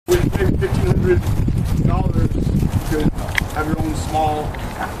maybe $1,500, you could have your own small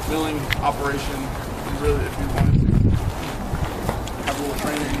milling operation. Really, if you wanted to have a little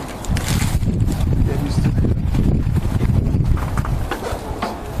training, get used to it.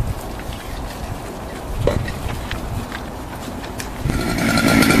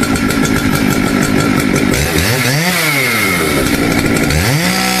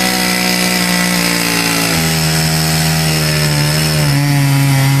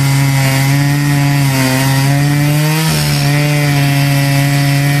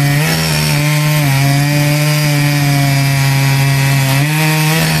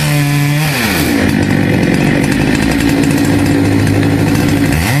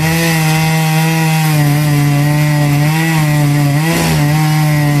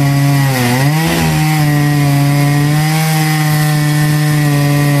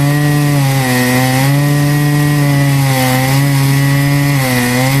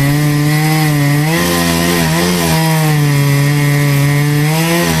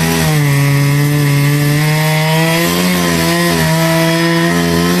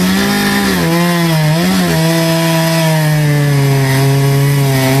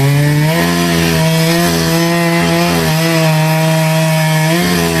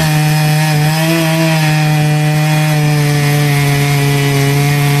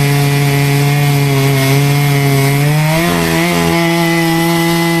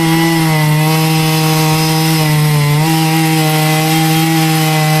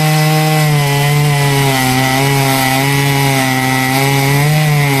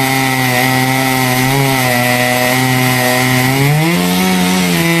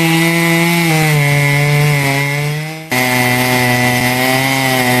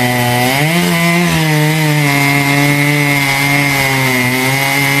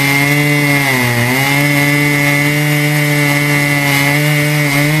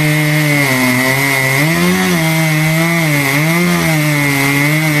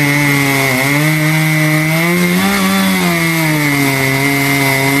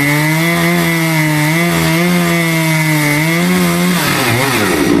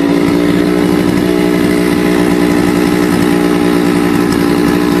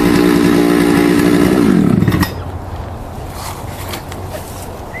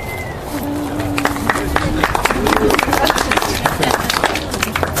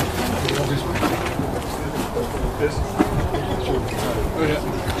 This? Oh yeah.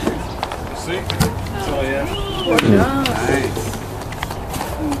 See? Oh yeah. Nice.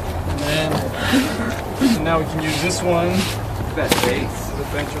 And then, so now we can use this one. That base. As a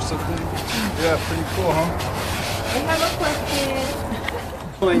bench or something. Yeah, pretty cool, huh? I have a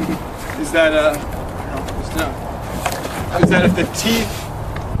question. Is that is that if the teeth,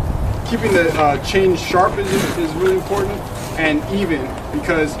 keeping the chain sharp is really important and even,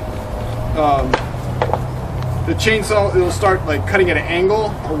 because the chainsaw, it'll start like cutting at an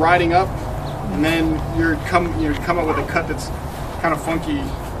angle or riding up, and then you come up with a cut that's kind of funky.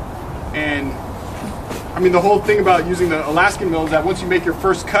 And I mean, the whole thing about using the Alaskan mill is that once you make your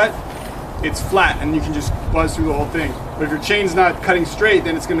first cut, it's flat and you can just buzz through the whole thing. But if your chain's not cutting straight,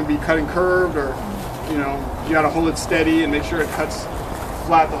 then it's going to be cutting curved, or you got to hold it steady and make sure it cuts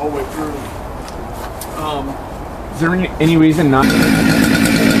flat the whole way through. Is there any reason not?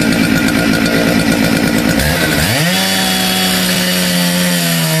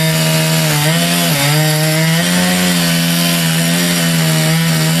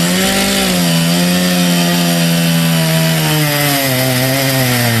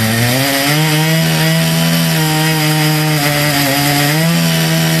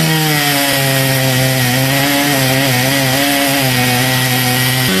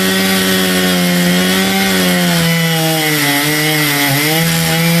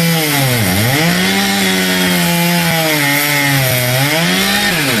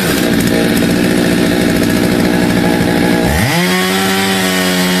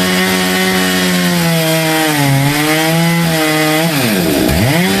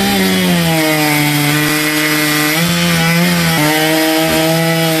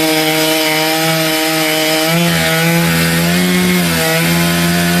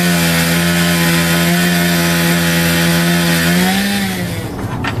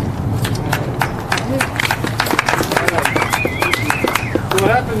 What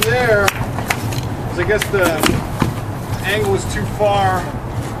happened there is, I guess the angle was too far.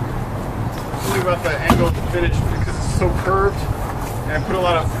 Something about the angle of the finish, because it's so curved, and I put a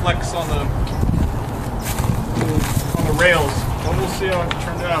lot of flex on the rails. But we'll see how it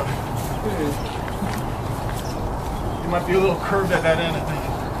turned out. It might be a little curved at that end, I think.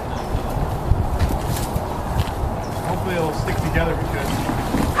 Hopefully it'll stick together because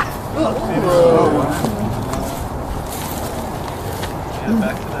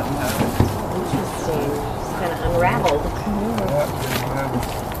back to that pattern. Interesting. It's kind of unraveled.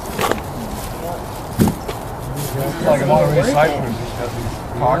 It's like a lot of recyclers just have these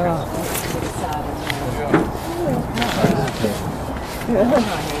pockets.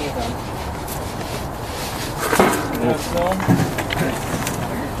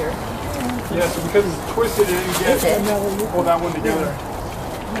 Yeah, so because it's twisted, it didn't get pull that one together.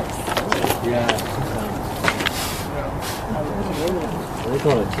 Yeah. They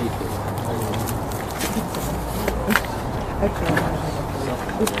call it teeth.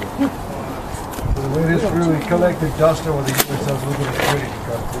 The way this really collected dust over the years, I was looking at pretty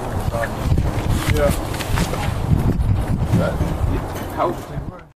because Yeah. How